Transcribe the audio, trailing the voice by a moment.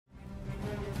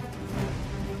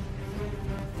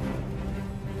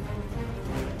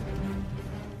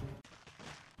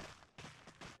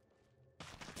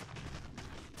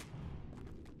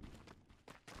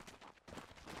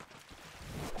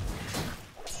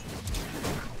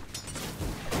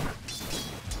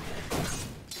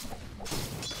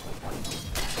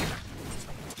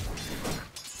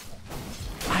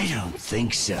I don't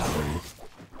think so.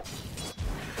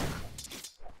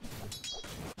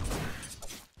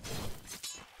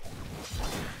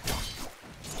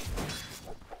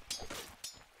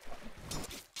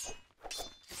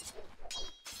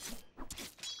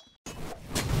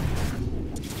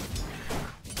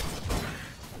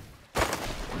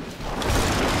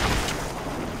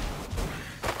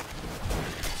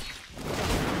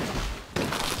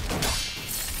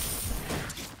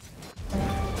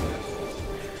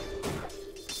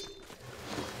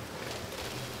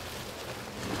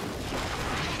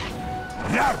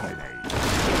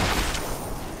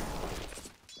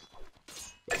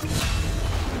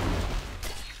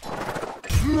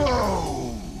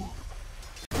 No!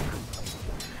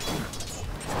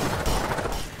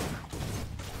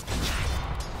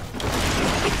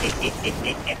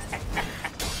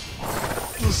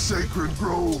 The sacred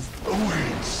grove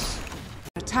awaits.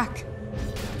 Attack.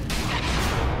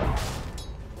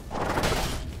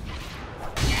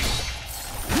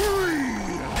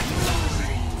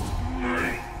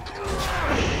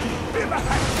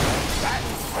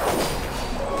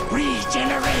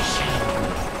 Regeneration!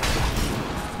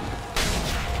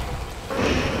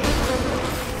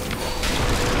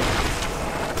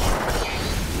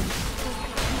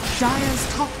 Dire's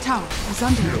top tower is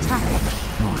under attack.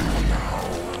 Dominating.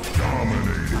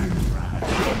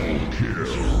 Double kill.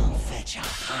 You'll fetch a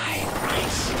high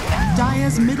price.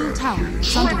 Dire's middle tower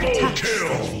is under attack.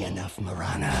 Steady enough,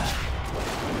 Marana.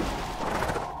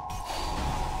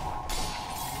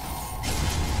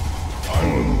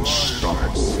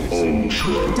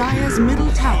 Unstoppable. Dire's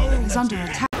middle tower is under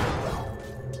attack.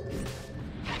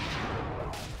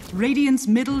 Radiant's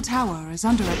middle tower is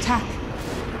under attack.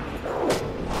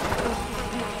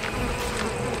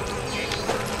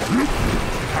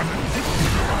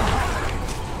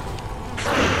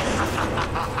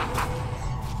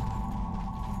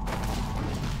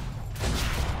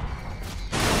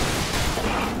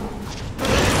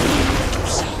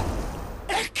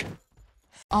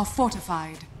 Are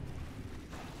fortified.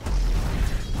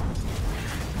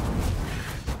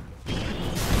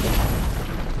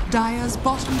 Dire's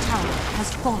bottom tower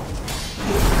has fallen.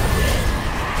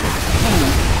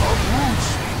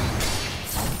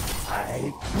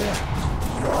 I bet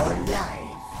your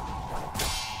life.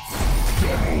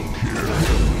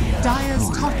 Dire's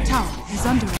top tower is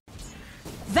under attack.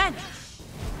 Vanish!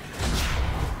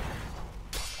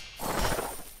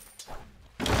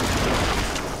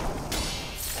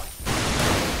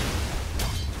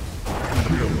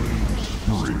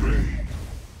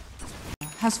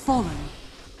 Has fallen.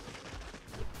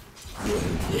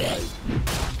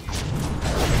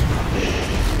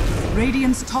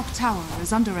 Radiant's top tower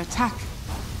is under attack.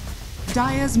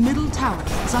 Dire's middle tower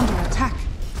is under attack.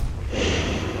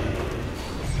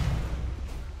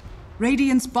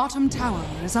 Radiant's bottom tower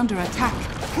is under attack.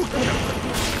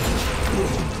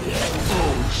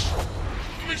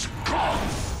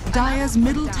 Dire's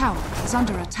middle tower is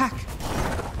under attack.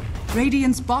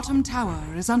 Radiant's bottom tower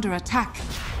is under attack.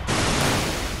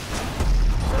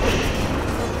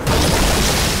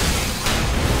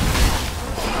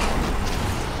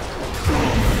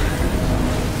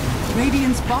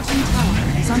 Radiant's bottom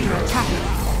tower is under attack.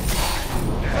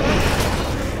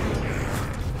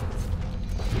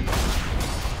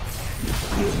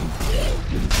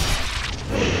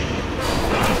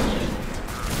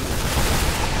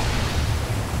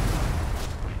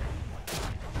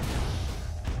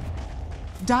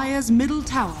 Dire's middle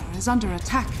tower is under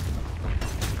attack.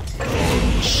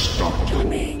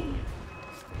 Unstoppable.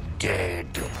 Dead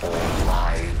or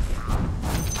alive.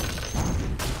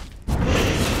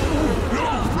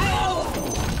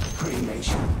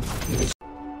 Cremation.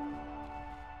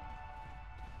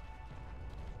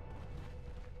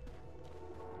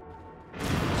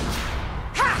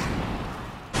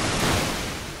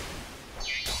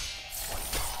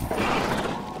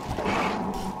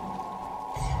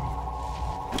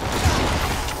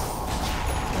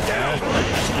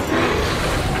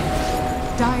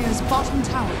 Dire's bottom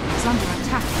tower is under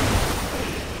attack.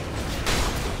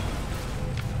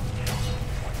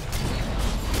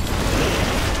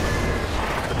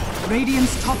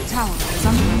 Radiant's top tower is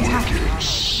under attack.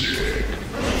 Sick.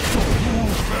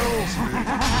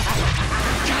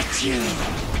 Got you!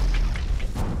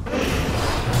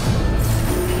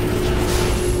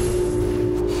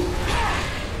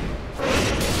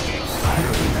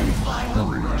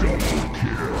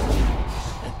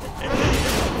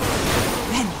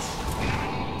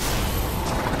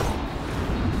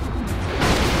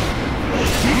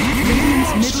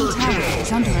 Middle tower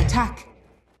is under attack.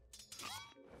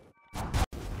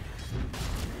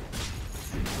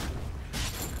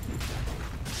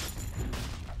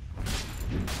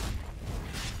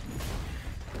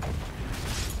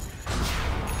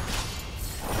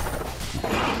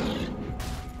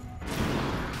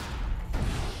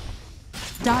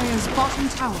 Dire's bottom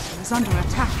tower is under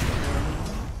attack.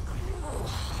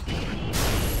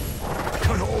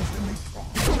 Cut off me.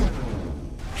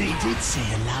 He did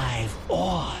say alive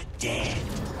or dead.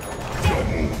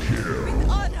 Double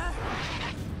kill. Honor.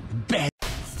 Bet.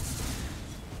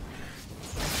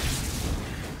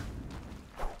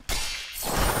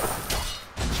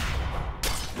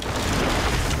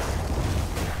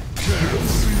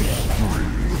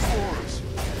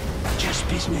 Just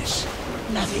business,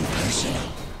 nothing personal.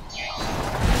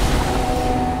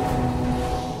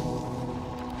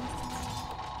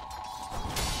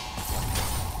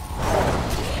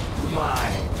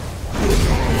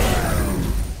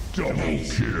 Double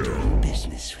kill.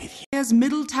 Business with you. Dire's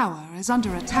middle tower is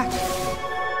under attack.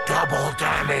 Double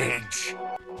damage.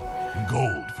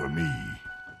 Gold for me.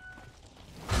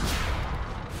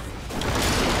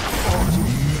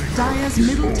 Dire's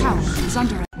middle tower is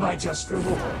under attack. My just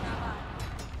reward.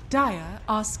 Dire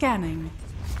are scanning.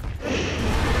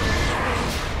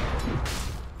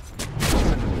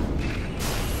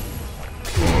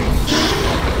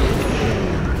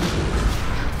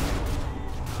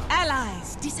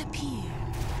 Allies disappear.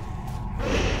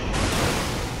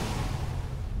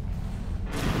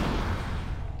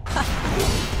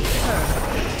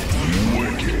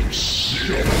 Wicked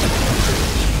sick.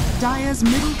 Dire's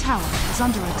middle tower is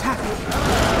under attack.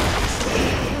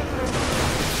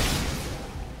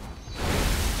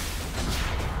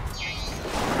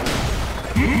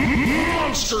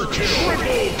 Monster kill.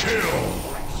 Triple kill.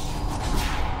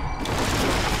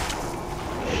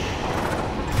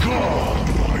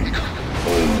 Godlike.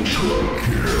 Ultra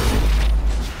kill.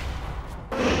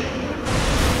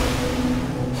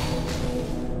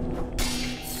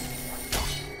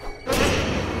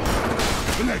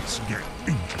 Let's get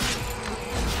into it.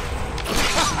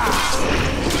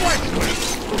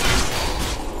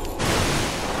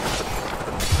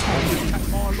 Cut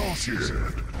more losses.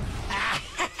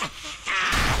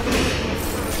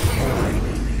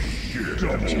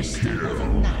 Double Just another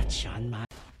kill. notch on my.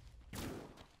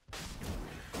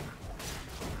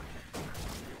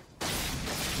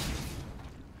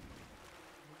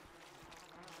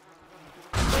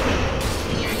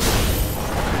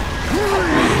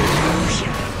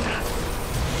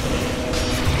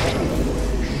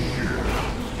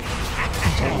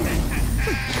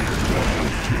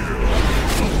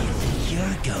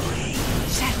 You're going.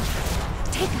 Settle.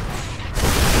 Take a.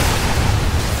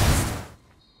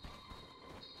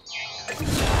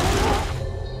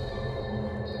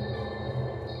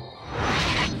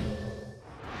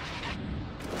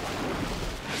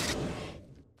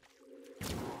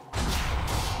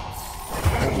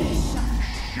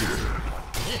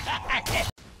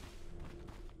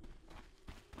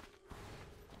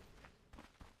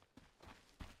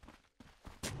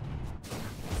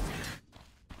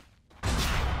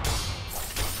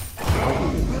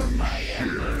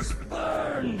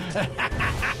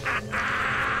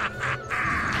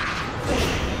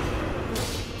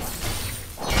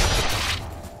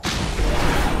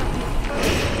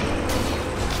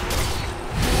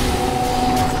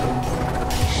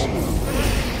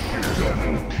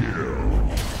 Double kill.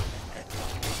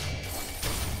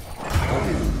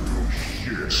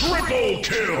 Triple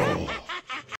kill.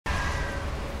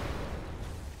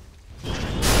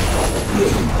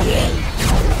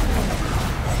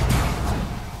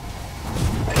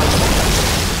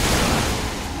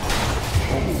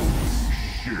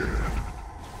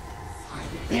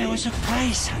 There was a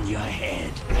price on your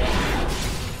head.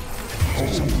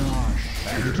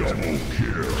 Double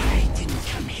kill. I didn't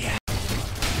come here.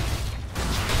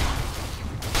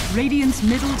 Radiant's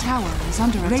middle tower is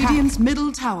under attack. Radiant's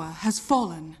middle tower has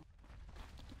fallen.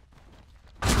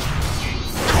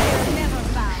 Never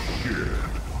bow.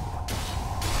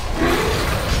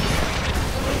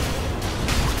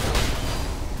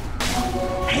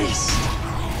 Haste.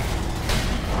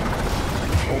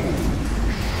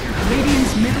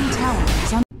 Radiant's middle tower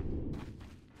is under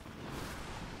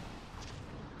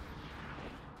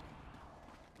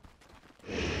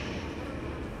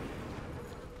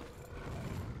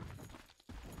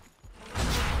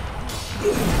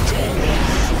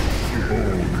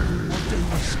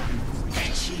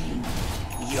Fetching.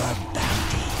 Your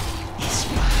bounty is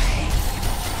mine.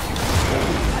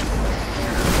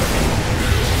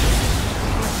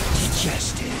 To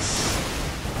justice.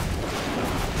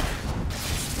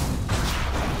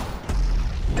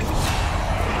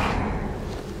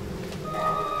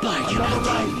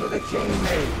 Bargain. For the king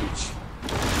mage.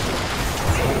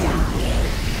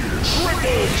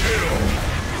 Triple kill.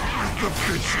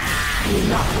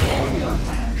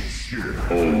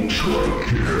 Ultra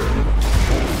kill.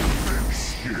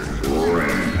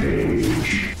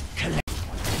 Rampage.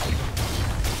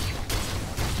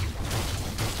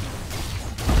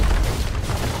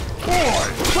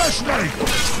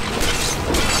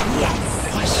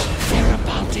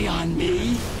 mercy on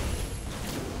me.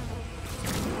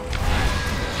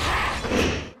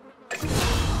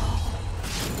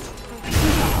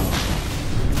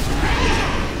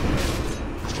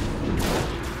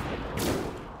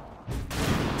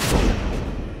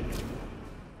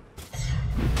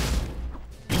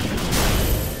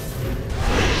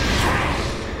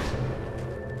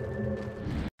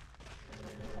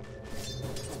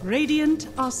 Radiant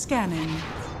are scanning.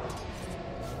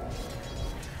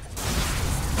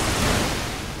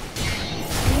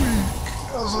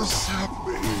 As a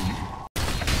sapling.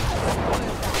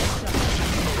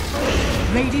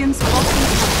 Radiant's bottom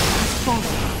tower has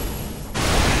fallen.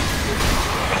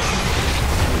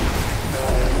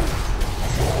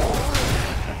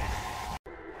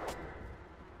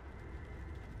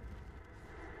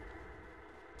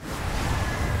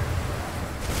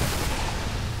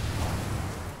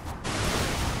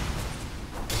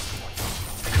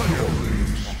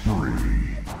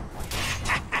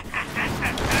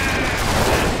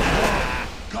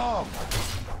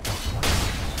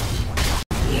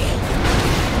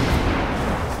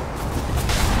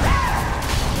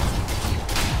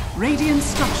 Radiant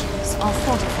structures are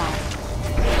fortified.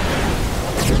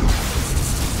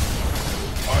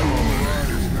 I will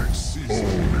rise next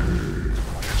season.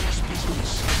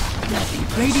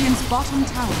 Radiant's bottom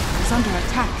tower is under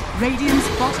attack. Radiant's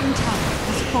bottom tower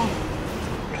has fallen.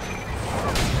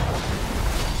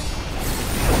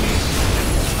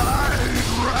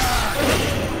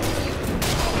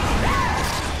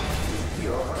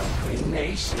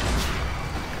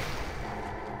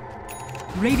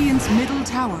 Radiant's middle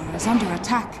tower is under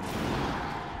attack.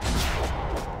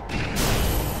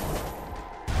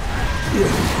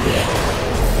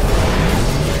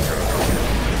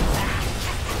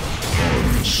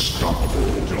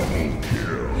 Unstoppable double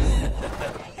kill.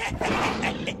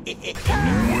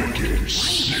 Wicked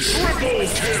triple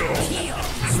kill.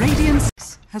 Radiance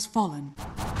has fallen.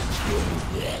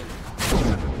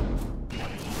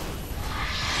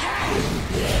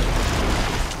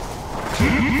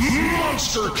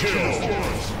 Monster kill.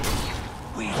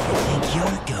 Where do you think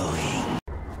you're going?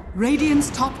 Radiant's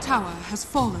top tower has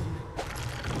fallen.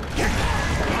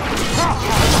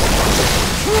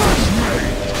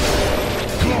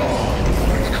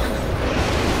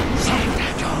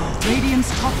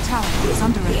 Radiant's top tower is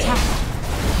under attack.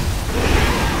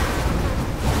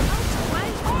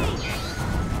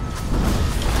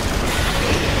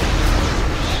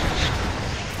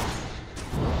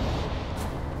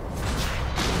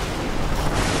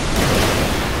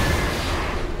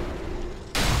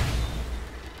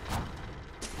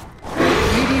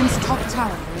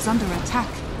 Tower is under attack.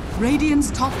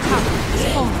 Radiant's top tower is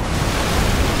fallen.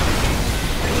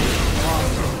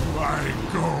 Let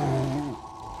go.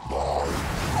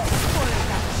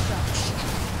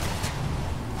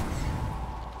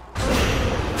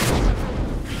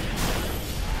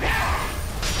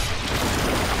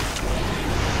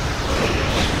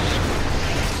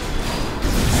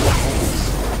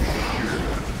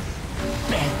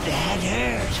 Bet that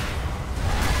hurt.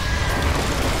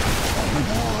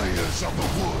 Warriors of the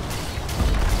wood.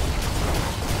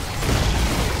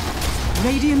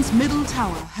 Radiant's middle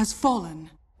tower has fallen.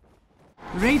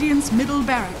 Radiant's middle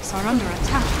barracks are under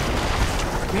attack.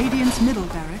 Radiant's middle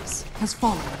barracks has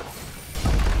fallen.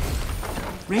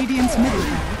 Radiant's middle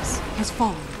barracks has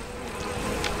fallen.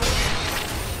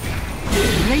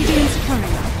 Radiant's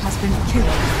courier has been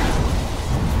killed.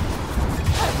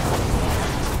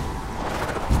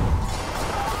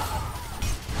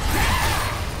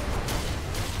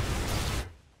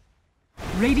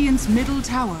 Radiant's middle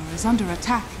tower is under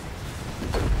attack.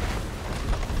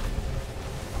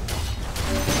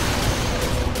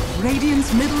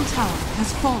 Radiant's middle tower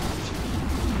has fallen.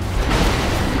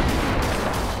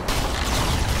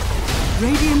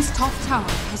 Radiant's top tower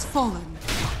has fallen.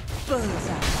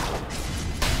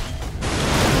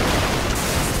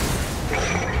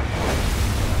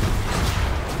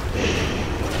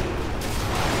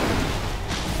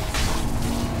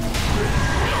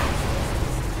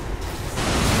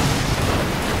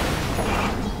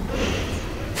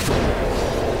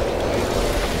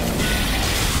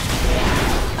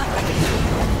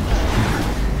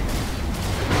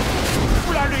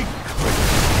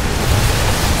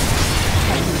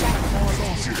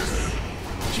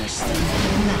 Just a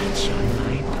notch on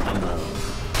my pummel.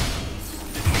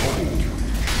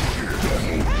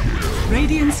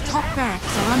 Radiant's top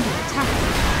barracks are under attack.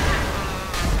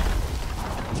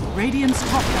 Radiant's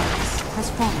top barracks has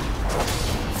fallen.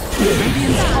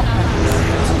 Radiant's top barracks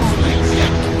has fallen.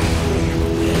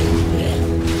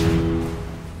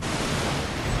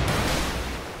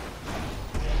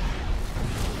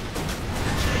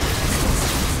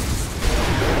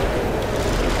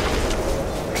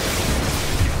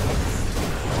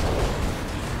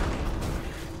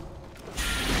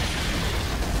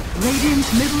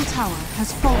 Radiant's middle tower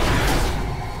has fallen.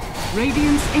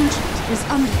 Radiant's Ancient is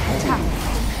under attack.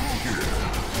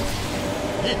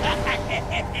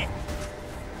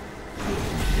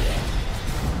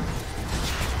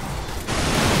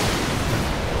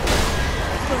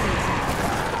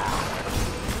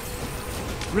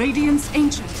 Radiant's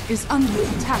Ancient is under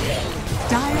attack.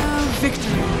 Dire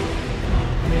victory.